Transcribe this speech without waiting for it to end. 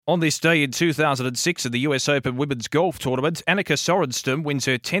On this day in 2006 in the US Open Women's Golf Tournament, Annika Sorenstam wins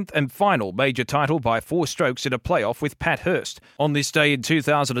her 10th and final major title by 4 strokes in a playoff with Pat Hurst. On this day in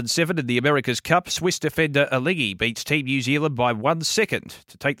 2007 in the America's Cup, Swiss defender Aligi beats Team New Zealand by 1 second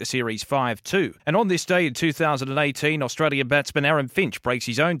to take the series 5-2. And on this day in 2018, Australian batsman Aaron Finch breaks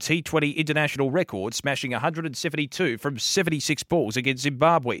his own T20 international record, smashing 172 from 76 balls against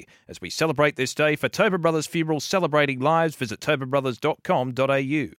Zimbabwe. As we celebrate this day, for Tobin Brothers Funerals Celebrating Lives, visit tobinbrothers.com.au.